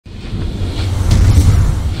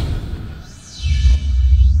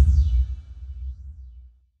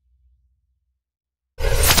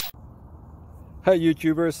Hey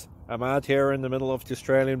YouTubers, I'm out here in the middle of the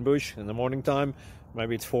Australian bush in the morning time.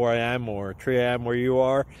 Maybe it's 4 a.m. or 3 a.m. where you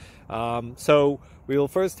are. So we will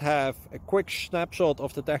first have a quick snapshot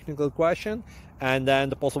of the technical question and then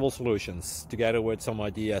the possible solutions, together with some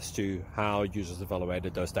ideas to how users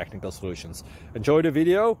evaluated those technical solutions. Enjoy the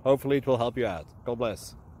video, hopefully it will help you out. God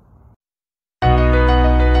bless.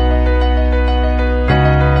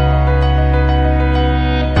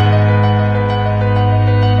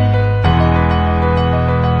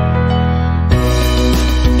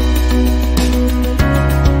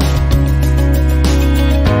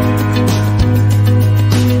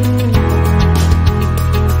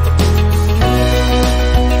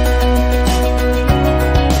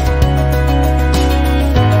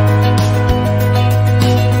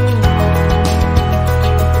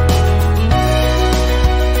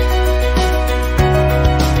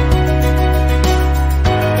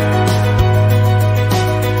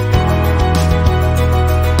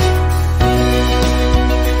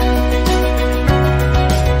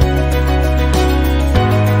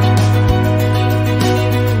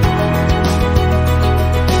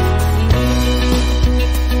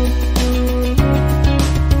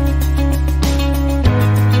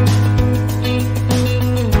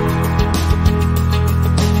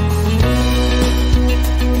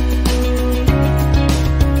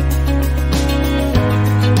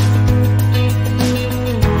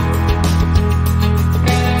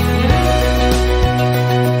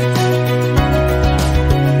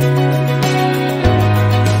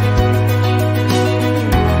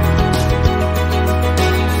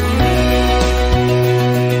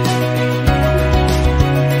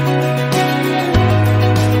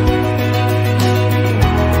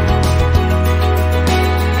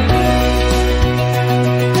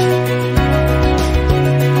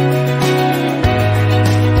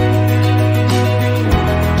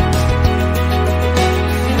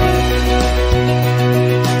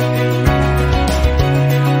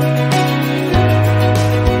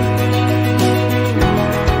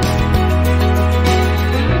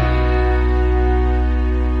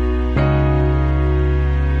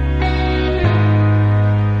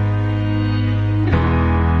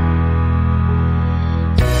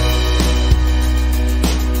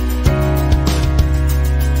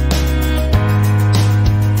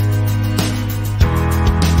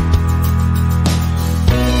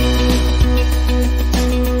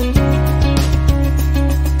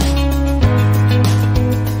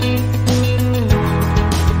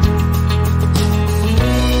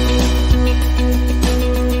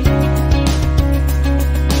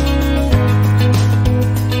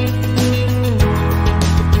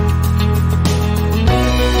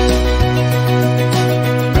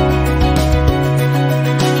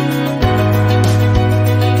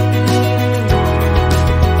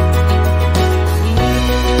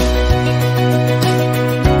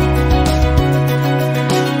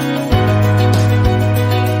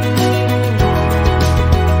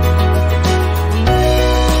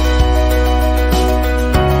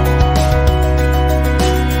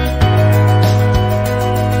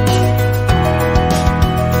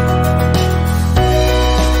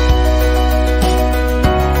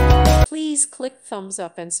 Please click thumbs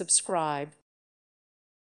up and subscribe.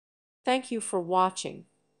 Thank you for watching.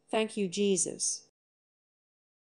 Thank you, Jesus.